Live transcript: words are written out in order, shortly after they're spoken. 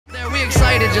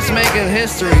dedicated just making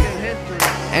history.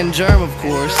 And Germ, of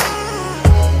course.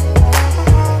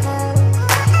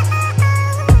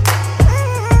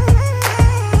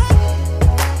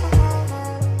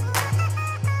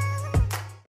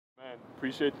 Man,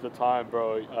 appreciate the time,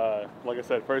 bro. Like I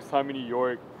said, first time in New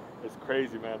York. It's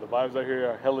crazy, man. The vibes out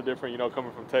here are hella different, you know,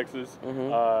 coming from Texas.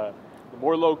 The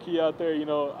more low-key out there, you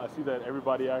know, I see that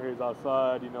everybody out here is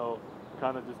outside, you know,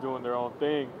 kind of just doing their own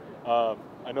thing.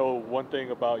 I know one thing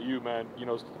about you, man, you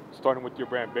know, starting with your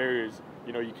brand Barriers,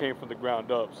 you know, you came from the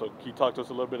ground up. So can you talk to us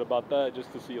a little bit about that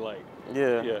just to see, like...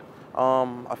 Yeah.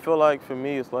 I feel like for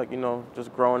me, it's like, you know,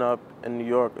 just growing up in New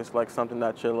York, it's like something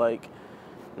that you're like,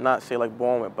 not say like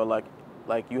born with, but like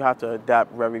you have to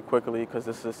adapt very quickly because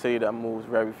this is a city that moves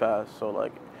very fast. So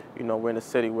like, you know, we're in a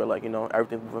city where like, you know,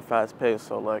 everything's moving fast paced.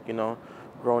 So like, you know,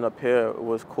 growing up here, it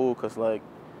was cool because like,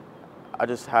 I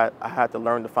had to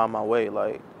learn to find my way.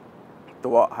 Like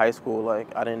throughout high school,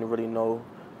 like I didn't really know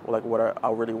like what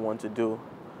I really wanted to do.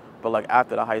 But like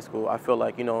after the high school, I feel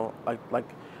like, you know,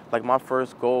 like my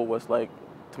first goal was like,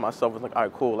 to myself was like, all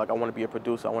right, cool. Like I want to be a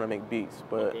producer. I want to make beats.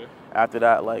 But after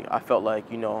that, like I felt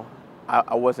like, you know,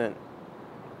 I wasn't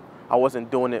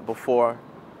doing it before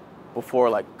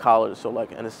like college. So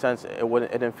like in a sense, it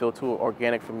didn't feel too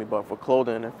organic for me. But for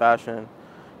clothing and fashion,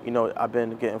 you know, I've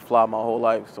been getting fly my whole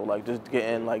life. So like just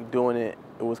getting like doing it,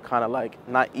 it was kind of like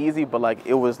not easy, but like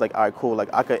it was like, all right, cool. Like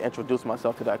I could introduce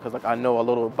myself to that because like I know a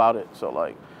little about it. So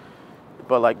like,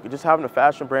 but like just having a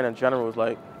fashion brand in general is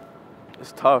like,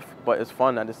 it's tough, but it's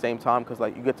fun at the same time because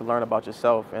like you get to learn about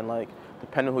yourself and like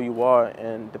depending who you are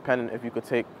and depending if you could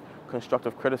take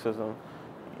constructive criticism,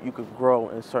 you could grow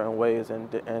in certain ways and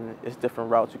it's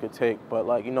different routes you could take. But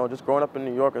like, you know, just growing up in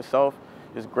New York itself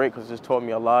is great because it just taught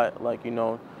me a lot. Like, you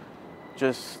know,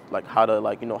 just like how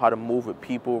to move with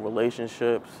people,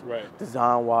 relationships,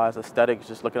 design-wise, aesthetics,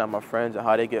 just looking at my friends and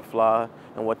how they get fly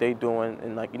and what they doing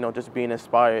and like, you know, just being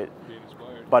inspired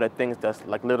by the things that's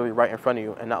like literally right in front of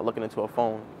you and not looking into a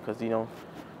phone because, you know,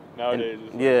 nowadays,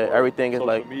 everything is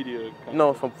like, media you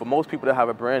know, for most people that have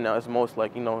a brand now, it's most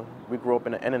like, you know, we grew up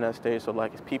in the internet stage, so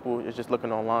like people is just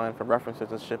looking online for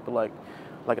references and shit, but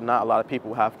like not a lot of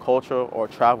people have culture or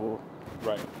travel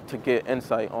to get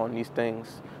insight on these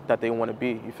things that they want to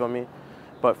be, you feel me?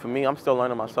 But for me, I'm still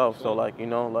learning myself, so like, you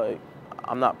know, like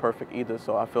I'm not perfect either,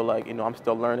 so I feel like, you know, I'm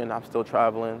still learning, I'm still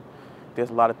traveling.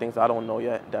 There's a lot of things I don't know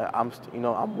yet that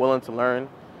I'm willing to learn,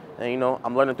 and you know,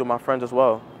 I'm learning through my friends as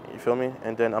well. You feel me?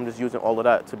 And then I'm just using all of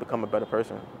that to become a better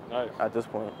person. Nice. At this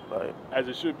point, like. As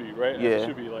it should be, right? Yeah. As it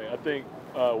should be. Like I think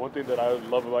one thing that I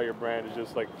love about your brand is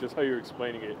just how you're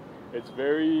explaining it. It's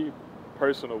very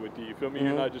personal with you. You feel me?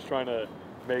 You're not just trying to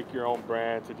make your own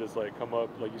brand to just like come up,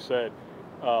 like you said.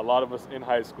 A lot of us in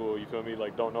high school, you feel me,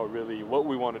 like don't know really what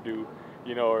we want to do,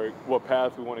 you know, or what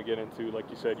path we want to get into. Like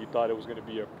you said, you thought it was going to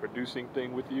be a producing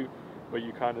thing with you, but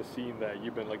you kind of seen that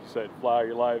you've been, like you said, fly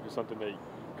your life is something that you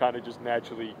kind of just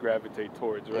naturally gravitate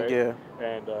towards, right? Yeah.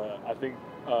 And I think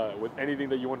with anything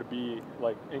that you want to be,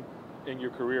 like in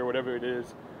your career, whatever it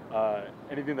is,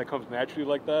 anything that comes naturally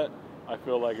like that, I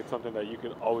feel like it's something that you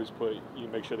can always you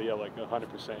make sure that you have like 100%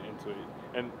 into it.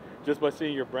 And just by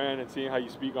seeing your brand and seeing how you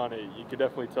speak on it, you can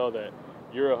definitely tell that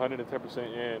you're 110%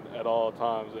 in at all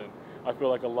times. And I feel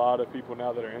like a lot of people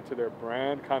now that are into their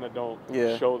brand kind of don't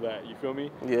show that. You feel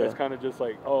me? Yeah. It's kind of just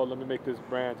like, oh, let me make this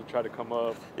brand to try to come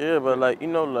up. Yeah, but like, you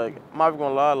know, like, I'm not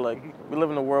gonna lie, like, we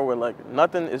live in a world where like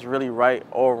nothing is really right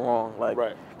or wrong. Like,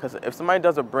 because if somebody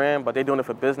does a brand but they're doing it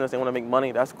for business, they want to make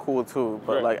money, that's cool too.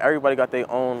 But like everybody got their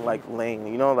own like lane,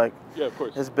 you know, like of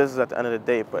course. It's business at the end of the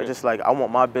day. But just like I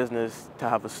want my business to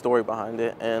have a story behind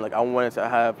it, and like I want it to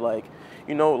have like,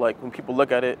 you know, like when people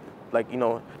look at it, like, you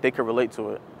know, they could relate to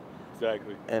it.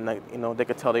 Exactly. And like, you know, they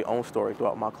could tell their own story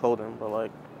throughout my clothing. But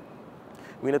like,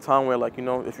 we in a time where like, you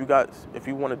know, if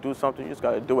you want to do something, you just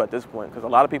got to do it at this point. Because a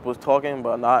lot of people is talking,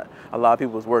 but not a lot of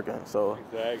people is working. So,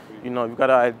 you know, if you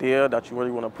got an idea that you really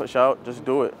want to push out, just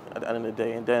do it at the end of the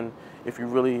day. And then if you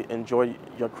really enjoy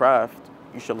your craft,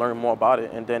 you should learn more about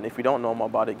it. And then if you don't know more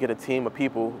about it, get a team of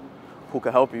people who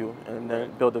can help you and then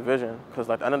build a vision. Because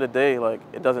like at the end of the day, like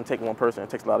it doesn't take one person,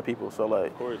 it takes a lot of people. So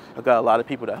like, I got a lot of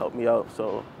people that help me out.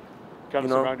 So. Kind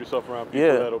of surround yourself around people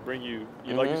that'll bring you,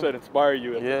 like you said, inspire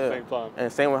you at the same time. And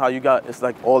same with how you got, it's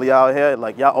like all y'all out here,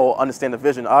 like y'all all understand the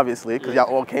vision, obviously, because y'all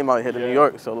all came out here to New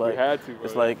York. So like, we had to, bro.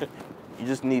 It's like, you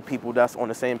just need people that's on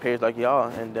the same page like y'all,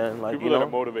 and then like, people that are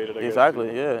motivated, I guess.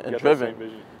 Exactly, and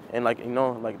driven. And like, you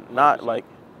know, like not like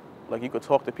you could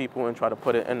talk to people and try to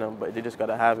put it in them, but they just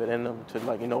gotta have it in them to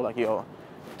like, you know, like, yo,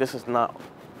 this is not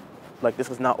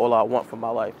all I want for my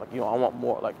life. Like, you know, I want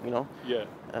more, like, you know? Yeah,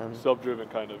 self-driven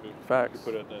kind of. Facts. You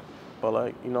put it at that. But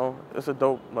like, you know, it's a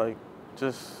dope, like,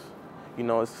 just, you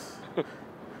know, it's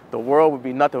the world would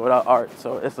be nothing without art.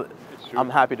 So I'm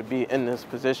happy to be in this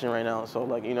position right now. So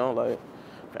like, you know, like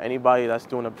for anybody that's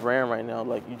doing a brand right now,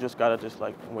 like you just gotta just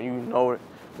like when you know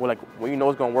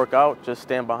it's gonna work out, just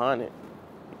stand behind it.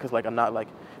 Because like I'm not like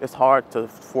it's hard to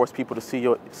force people to see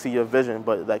your vision,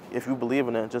 but like if you believe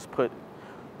in it, just put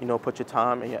your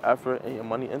time and your effort and your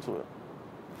money into it.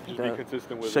 Just be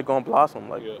consistent with shit gonna blossom.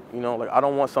 Like you know, like I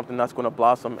don't want something that's gonna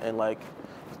blossom in like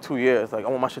 2 years. Like I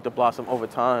want my shit to blossom over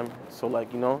time. So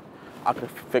like, you know, I can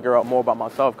figure out more about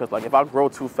myself. Cause like if I grow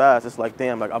too fast, it's like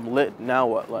damn, like I'm lit now.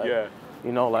 What like,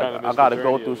 you know, like I gotta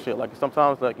go through shit. Like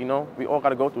sometimes, like you know, we all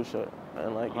gotta go through shit,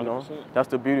 and like you 100%. Know, that's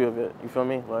the beauty of it. You feel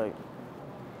me? Like,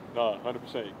 no,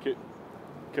 100%.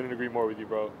 Couldn't agree more with you,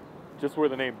 bro. Just where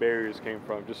the name Barriers came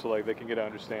from, just so like they can get an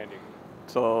understanding.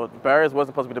 So Barriers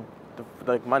wasn't supposed to be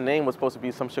like my name was supposed to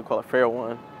be some shit called a Fair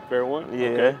One. Fair One? Yeah.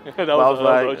 Okay. that was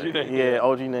like, OG name. Yeah,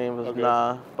 OG name was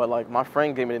Nah. But like my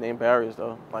friend gave me the name Barriers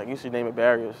though. Like you should name it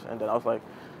Barriers. And then I was like,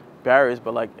 Barriers,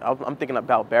 but like I'm thinking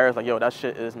about barriers, like yo, that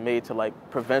shit is made to like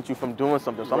prevent you from doing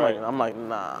something. So I'm like,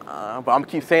 nah. But I'm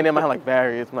keep saying it in my head like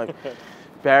Barriers. I'm like,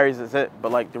 barriers is it.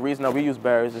 But like the reason that we use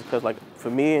barriers is because like for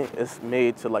me it's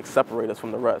made to like separate us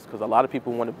from the rest. Because a lot of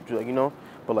people want to do like, you know,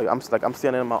 but like I'm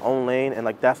standing in my own lane and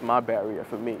like that's my barrier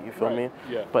for me. You feel me?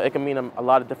 Yeah. But it can mean a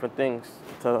lot of different things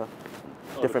to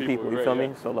different people. You feel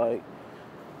me? So like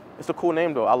it's a cool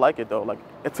name though. I like it though. Like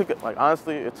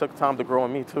honestly it took time to grow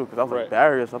on me too. Because I was like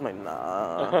barriers. I'm like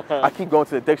nah. I keep going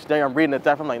to the dictionary. I'm reading the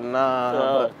def. I'm like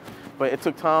nah. But it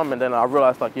took time, and then I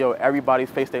realized like, yo,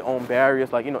 everybody's face their own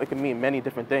barriers. Like, you know, it can mean many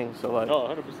different things. So like, no,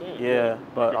 100%. Yeah,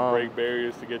 but you can break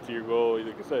barriers to get to your goal.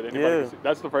 Like I said, anybody.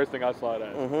 That's the first thing I saw it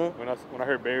as. When I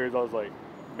heard barriers, I was like,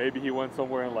 maybe he went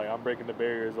somewhere and like I'm breaking the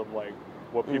barriers of like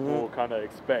what people kind of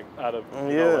expect out of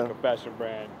you know, like a fashion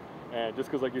brand. And just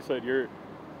because, like you said,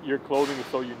 your clothing is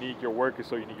so unique, your work is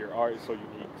so unique, your art is so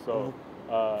unique. So.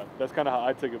 That's kind of how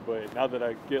I took it, but now that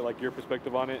I get like your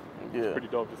perspective on it, it's pretty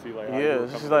dope to see like. How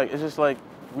it's just like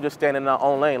we just standing in our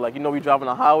own lane. Like you know, we driving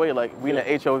the highway, like we in the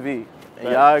HOV,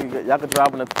 and y'all could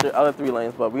drive in the other 3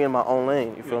 lanes, but we in my own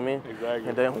lane. You feel me? Exactly.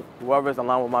 And then whoever's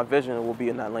aligned with my vision will be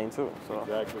in that lane too. So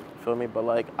exactly. Feel me? But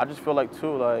like I just feel like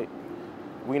too, like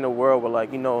we in a world where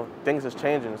like you know things is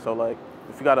changing. So like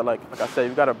if you gotta like I said,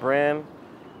 you got a brand.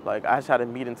 Like I just had a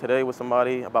meeting today with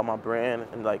somebody about my brand,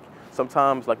 and like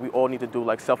sometimes like we all need to do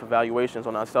like self-evaluations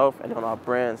on ourselves and on our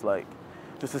brands, like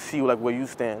just to see like where you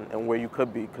stand and where you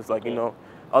could be, because like you know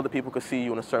other people could see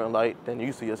you in a certain light than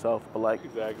you see yourself, but like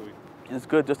it's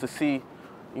good just to see,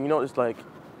 you know, it's like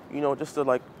you know just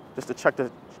to check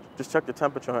the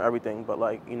temperature and everything, but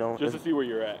like you know just to see where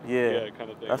you're at. Yeah,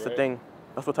 kind of thing. That's the thing.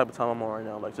 That's what type of time I'm on right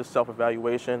now. Like just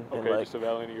self-evaluation and like just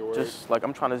evaluating your work. Just like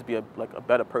I'm trying to be a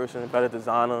better person, a better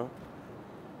designer,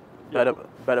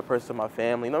 better person to my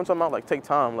family. You know what I'm talking about? Like take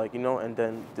time, like you know, and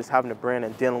then just having a brand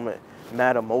and dealing with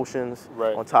mad emotions.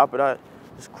 On top of that,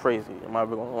 it's crazy. I'm not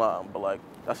even gonna lie, but like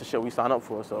that's the shit we sign up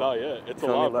for. So no, it's a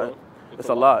lot, like, bro. It's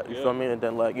a lot. You feel me? And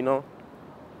then like you know,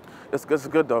 it's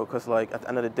good though, cause like at the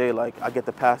end of the day, like I get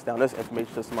to pass down this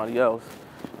information to somebody else,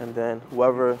 and then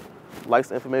whoever likes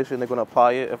the information, they're gonna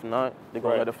apply it. If not, they're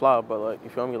gonna let it fly. But like, you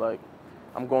feel me? Like,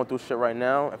 I'm going through shit right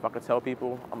now. If I could tell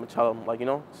people, I'm gonna tell them, like, you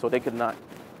know, so they could not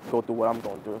go through what I'm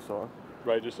going through. So.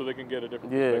 Right, just so they can get a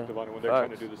different perspective on it when they're trying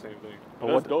to do the same thing.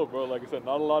 And that's dope, bro. Like I said,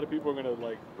 not a lot of people are gonna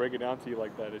like break it down to you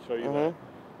like that and show you that,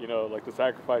 you know, like the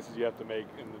sacrifices you have to make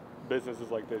in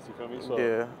businesses like this. You feel me?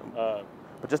 So,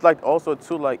 but just like also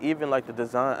too, like even like the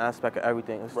design aspect of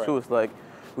everything. It's too. It's like.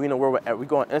 We know where we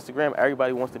go on Instagram,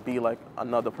 everybody wants to be like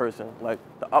another person. Like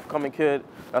the upcoming kid,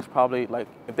 that's probably like,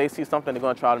 if they see something, they're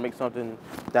gonna try to make something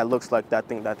that looks like that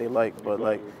thing that they like. But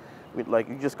like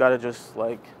you just gotta just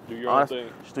like, do your own thing.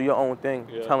 Just do your own thing,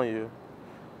 I'm telling you.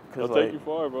 It'll take you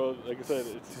far, bro. Like I said,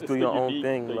 it's do your own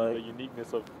thing. The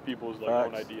uniqueness of people's like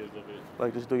own ideas of it.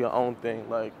 Like just do your own thing.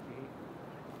 Like,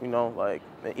 you know, like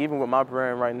even with my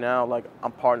brand right now, like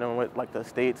I'm partnering with like the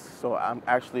States, so I'm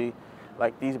actually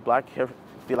like these black heroes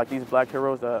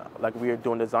that like we are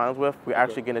doing designs with, we're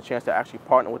actually getting a chance to actually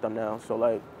partner with them now. So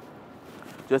like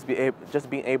just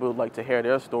being able like to hear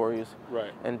their stories,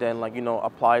 and then like you know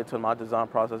apply it to my design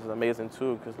process is amazing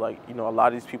too, because like you know a lot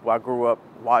of these people I grew up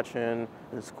watching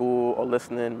in school or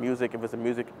listening music if it's a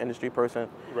music industry person,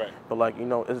 but like you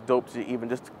know it's dope to even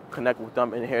just connect with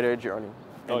them and hear their journey,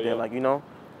 and then like you know.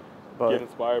 But, get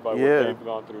inspired by what they've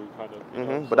gone through, kind of. You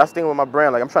know, But that's the thing with my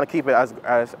brand. Like I'm trying to keep it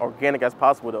as organic as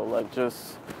possible, though. Like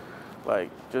just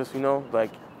you know,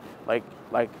 like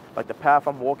the path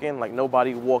I'm walking. Like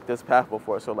nobody walked this path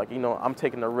before. So like you know, I'm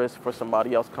taking the risk for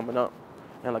somebody else coming up,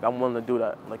 and like I'm willing to do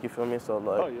that. Like you feel me? So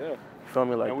like, feel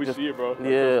me? Like, and we just, see it, bro. Like,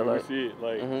 yeah, trust me, like, we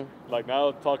see it. Like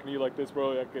now talking to you like this,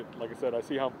 bro. Like I said, I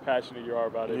see how passionate you are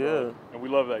about it, bro. And we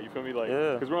love that. You feel me? Like,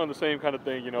 because we're on the same kind of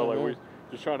thing, you know. Like we're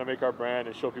just trying to make our brand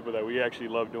and show people that we actually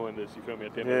love doing this. You feel me?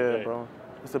 At the end of the day, bro.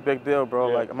 It's a big deal, bro.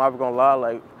 Like, I'm not even gonna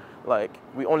lie. Like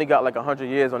we only got like 100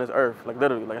 years on this earth. Like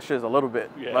literally, like shit is a little bit.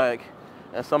 Like,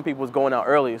 and some people's going out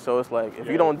early. So it's like if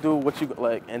you don't do what you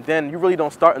like, and then you really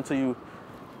don't start until you.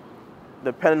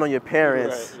 Depending on your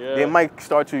parents, they might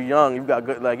start you young. You got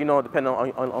good, like, you know, depending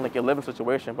on like your living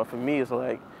situation. But for me, it's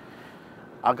like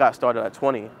I got started at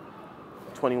 20,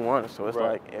 21. So it's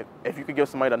like if you could give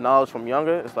somebody the knowledge from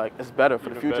younger, it's like it's better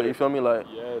for the future. You feel me? Like,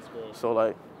 so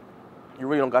like you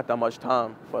really don't got that much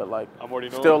time, but like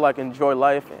still like enjoy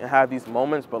life and have these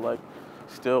moments, but like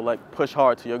still like push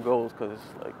hard to your goals because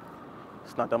like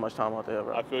it's not that much time out there,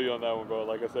 bro. I feel you on that one, bro.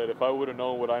 Like I said, if I would have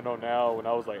known what I know now when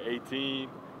I was like 18.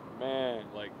 Man,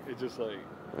 like it's just like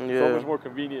so much more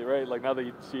convenient, right? Like now that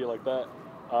you see it like that.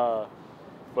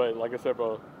 But like I said,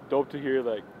 bro, dope to hear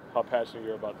like how passionate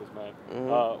you're about this, man.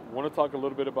 Want to talk a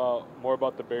little bit more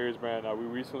about the Barriers brand. We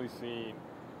recently seen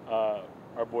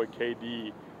our boy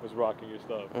KD was rocking your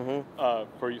stuff.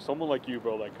 For you, someone like you,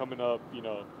 bro, like coming up, you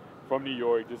know, from New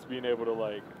York, just being able to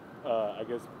like, I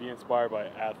guess, be inspired by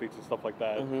athletes and stuff like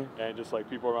that, and just like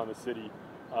people around the city.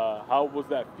 How was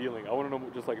that feeling? I want to know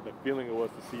just like the feeling it was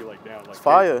to see like down. Like, it's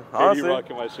fire, KD honestly.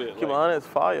 rocking my shit. Keep honest, it's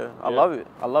fire. I love it.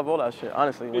 I love all that shit,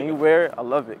 honestly. When you wear it, I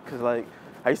love it. Cause like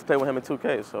I used to play with him in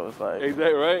 2K, so it's like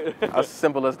exactly right. as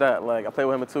simple as that. Like I played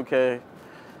with him in 2K,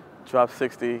 dropped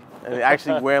 60, and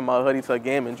actually wearing my hoodie to a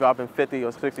game and dropping 50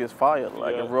 or 60 is fire.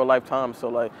 Like in real life time. So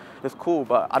like it's cool.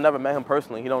 But I never met him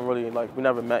personally. He don't really like we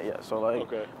never met yet. So like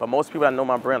but most people that know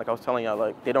my brand, like I was telling y'all,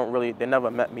 like they never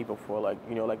met me before. Like,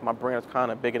 you know, like my brand is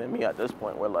kinda bigger than me at this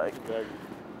point where like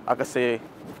I could say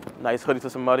nice hoodie to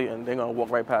somebody and they're gonna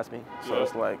walk right past me. So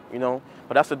it's like, you know,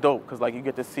 but that's the dope because like you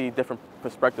get to see different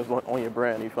perspectives on your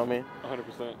brand, you feel me?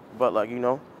 100%. But like, you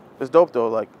know, it's dope though.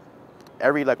 Like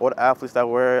all the athletes that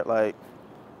wear it, like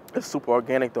it's super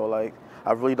organic though. Like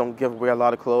I really don't give away a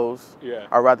lot of clothes.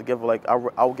 I'd rather give like I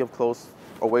would give clothes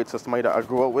away to somebody that I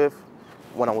grew up with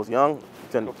when I was young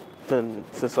than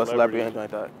to a celebrity or anything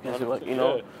like that. Like, you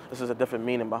know, this is a different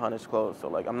meaning behind his clothes. So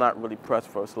like I'm not really pressed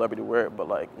for a celebrity to wear it, but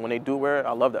like when they do wear it,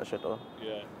 I love that shit though.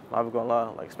 I'm not gonna lie,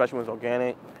 like especially when it's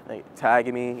organic, like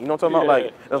tagging me. You know what I'm talking about?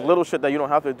 Like there's little shit that you don't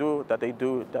have to do that they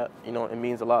do that, you know, it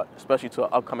means a lot, especially to an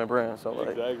upcoming brand. So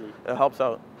like it helps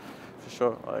out for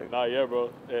sure. Like bro.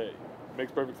 It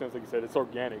makes perfect sense. Like you said, it's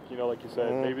organic. You know, like you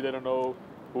said, maybe they don't know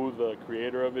who the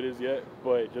creator of it is yet,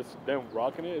 but just them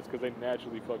rocking it, it's because they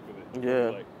naturally fuck with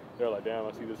it. Like they're like, damn,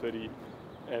 I see this hoodie,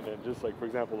 and then just like for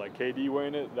example, like KD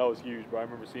wearing it, that was huge, bro. I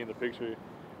remember seeing the picture.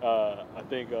 I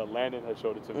think Landon had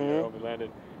showed it to me, homie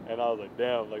Landon, and I was like,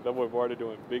 damn, like that boy Barter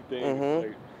doing big things.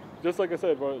 Like, just like I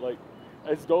said, bro, like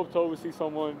it's dope to see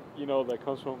someone, you know, that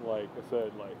comes from, like I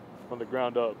said, like from the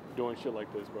ground up doing shit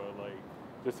like this, bro. Like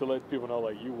just to let people know,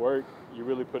 like you work, you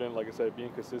really put in, like I said,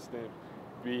 being consistent,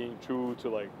 being true to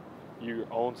like your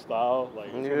own style, like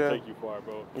it's gonna take you far,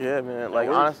 bro. Yeah, man. Like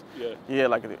honestly,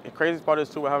 like the craziest part is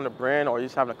too with having a brand or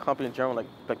just having a company in general.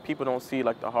 Like people don't see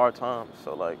like the hard times,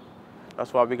 so like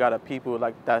that's why we got people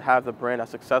like that have the brand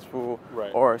that's successful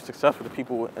or successful to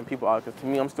people and people out. Because to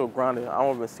me, I'm still grounded. I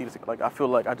don't even see this. Like I feel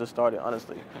like I just started,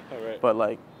 honestly. But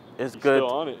like it's good.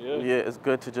 Still on it, it's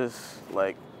good to just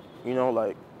like, you know,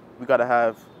 like we gotta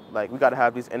have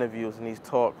these interviews and these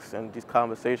talks and these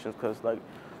conversations because like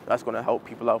that's gonna help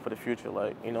people out for the future.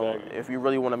 Like, you know, if you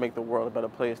really want to make the world a better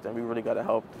place, then we really gotta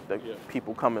help the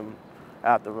people coming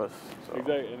after us. So.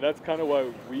 Exactly, and that's kind of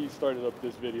why we started up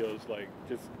this video. Is like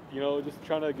just, you know, just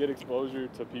trying to get exposure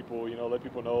to people. You know, let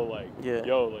people know like,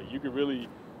 yo, like you could really,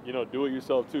 you know, do it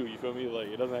yourself too. You feel me? Like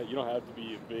you don't have to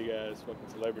be a big ass fucking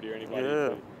celebrity or anybody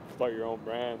to start your own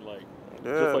brand. Like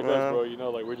just like us, bro. You know,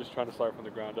 like we're just trying to start from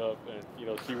the ground up and, you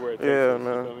know, see where it takes us.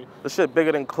 Man. You feel me? The shit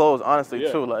bigger than clothes, honestly,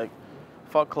 too. Like,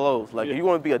 fuck clothes. Like, if you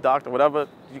want to be a doctor, whatever,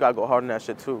 you gotta go hard on that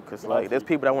shit too. Cause like, there's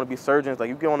people that want to be surgeons. Like,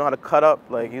 you don't know how to cut up.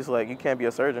 Like, he's like, you can't be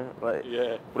a surgeon. Like,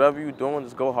 whatever you're doing,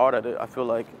 just go hard at it. I feel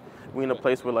like we in a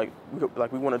place where like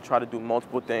we want to try to do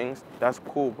multiple things. That's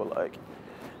cool, but like,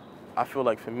 I feel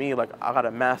like for me, like I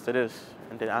gotta master this,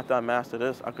 and then after I master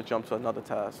this, I could jump to another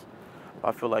task.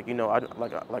 I feel like, you know,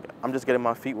 I'm just getting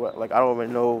my feet wet. Like I don't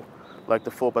even know like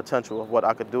the full potential of what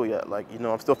I could do yet. Like, you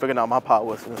know, I'm still figuring out my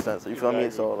powers in a sense. You feel me?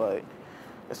 So like,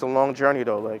 it's a long journey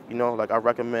though. Like, you know, like I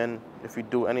recommend if you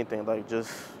do anything, like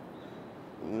just,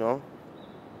 you know,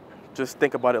 just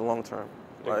think about it long term.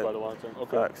 Think about it long term.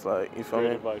 Okay. Facts, like, you feel me?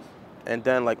 Advice. and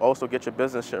then like also get your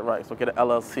business shit right. So get an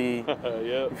LLC.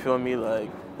 Yep. You feel me? Like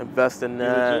invest in Be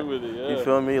that. legit with it, yeah. You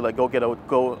feel me? Like go get a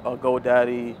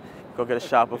GoDaddy, go get a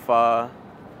Shopify,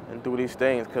 and do these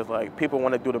things. Cause like people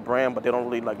want to do the brand, but they don't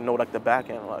really like know like the back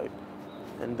end. Like,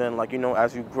 and then like, you know,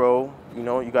 as you grow, you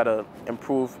know, you gotta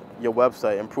improve your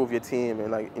website, improve your team,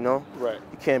 and like, you know, Right.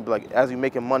 you can't be like, as you're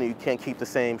making money, you can't keep the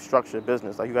same structure of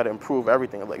business. Like you gotta improve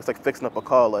everything. Like it's like fixing up a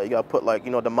car. Like you gotta put like,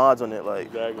 you know, the mods on it. Like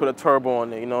Exactly. put a turbo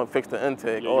on it. You know, fix the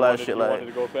intake, Yeah, all that shit. You Like wanted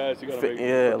to go fast, you gotta put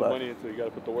the money into it. You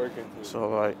gotta put the work into it. So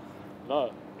like, Nah,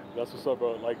 that's what's up,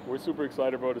 bro. Like we're super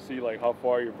excited, bro, to see like how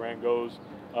far your brand goes.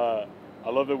 I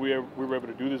love that we were able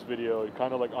to do this video,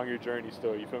 kind of like on your journey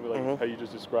still. You feel me? Like how you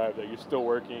just described that you're still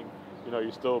working. You know,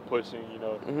 you're still pushing. You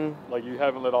know, like you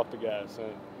haven't let off the gas.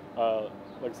 And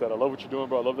like I said, I love what you're doing,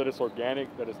 bro. I love that it's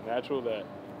organic, that it's natural, that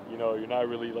you know you're not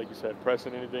really, like you said,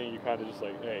 pressing anything. You kind of just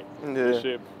like, hey, this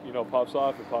shit, you know, pops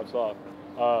off. It pops off.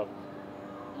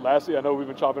 Lastly, I know we've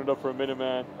been chopping it up for a minute,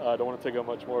 man. I don't want to take up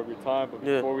much more of your time, but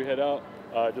before we head out,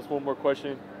 just one more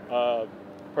question.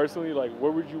 Personally, like,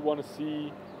 where would you want to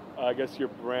see, I guess, your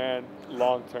brand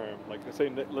long term? Like,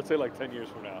 let's say like 10 years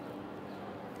from now.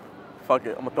 Fuck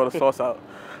it, I'm gonna throw the sauce out.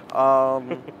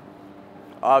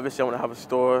 Obviously, I want to have a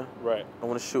store. Right. I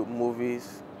want to shoot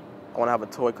movies. I want to have a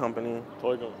toy company.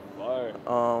 Toy company, fire.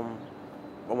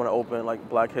 I want to open like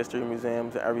Black History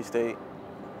museums in every state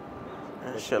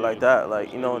and That's shit like that.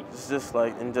 Like, you know, it's just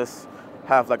like, and just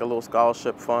have like a little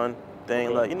scholarship fund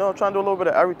thing. Like, you know, trying to do a little bit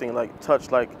of everything. Like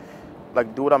touch like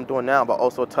do what I'm doing now, but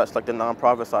also touch like the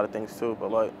nonprofit side of things too.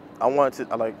 But like, I want to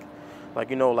like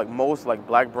you know, like most like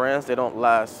black brands, they don't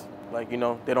last. Like, you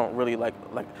know, they don't really like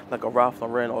a Ralph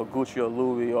Lauren or Gucci or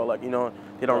Louis or like, you know,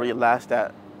 they don't really last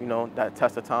that, you know, that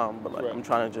test of time. But like, I'm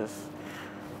trying to just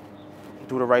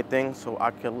do the right thing so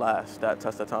I can last that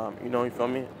test of time. You know, you feel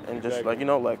me? And just like, you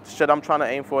know, like shit I'm trying to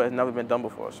aim for has never been done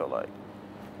before. So like,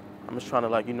 I'm just trying to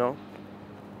like, you know,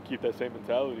 keep that same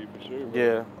mentality for sure. Bro.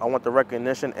 Yeah, I want the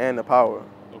recognition and the power.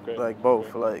 Okay. Like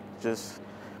both. Like just.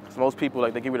 Cause most people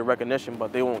like they give you the recognition,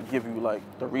 but they won't give you like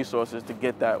the resources to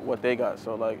get that what they got.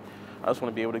 So like, I just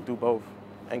want to be able to do both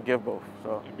and give both.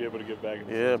 So and be able to give back.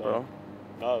 Yeah, bro.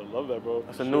 Nah, I love that, bro.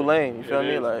 It's a new lane. You feel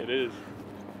me? Like it is.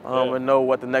 I don't even know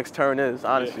what the next turn is,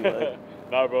 honestly. Like,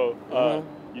 nah, bro.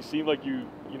 You seem like you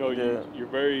know, you're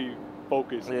very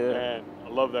focused, and I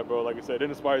love that, bro. Like I said, it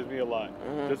inspires me a lot.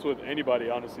 Just with anybody,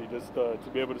 honestly, just to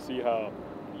be able to see how.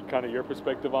 Kind of your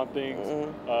perspective on things,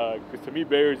 because to me,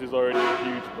 Barriers is already a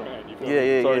huge brand. You feel me?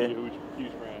 It's already a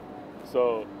huge brand.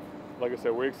 So, like I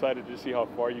said, we're excited to see how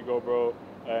far you go, bro.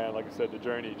 And like I said, the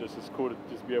journey just is cool to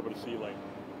just be able to see, like,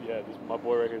 my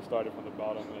boy right here started from the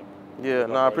bottom.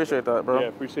 And I appreciate that, bro. Yeah,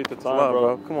 appreciate the time, love,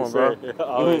 bro. Come on, bro.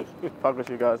 Always. Fuck with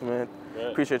you guys, man.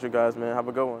 Appreciate you guys, man. Have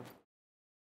a good one.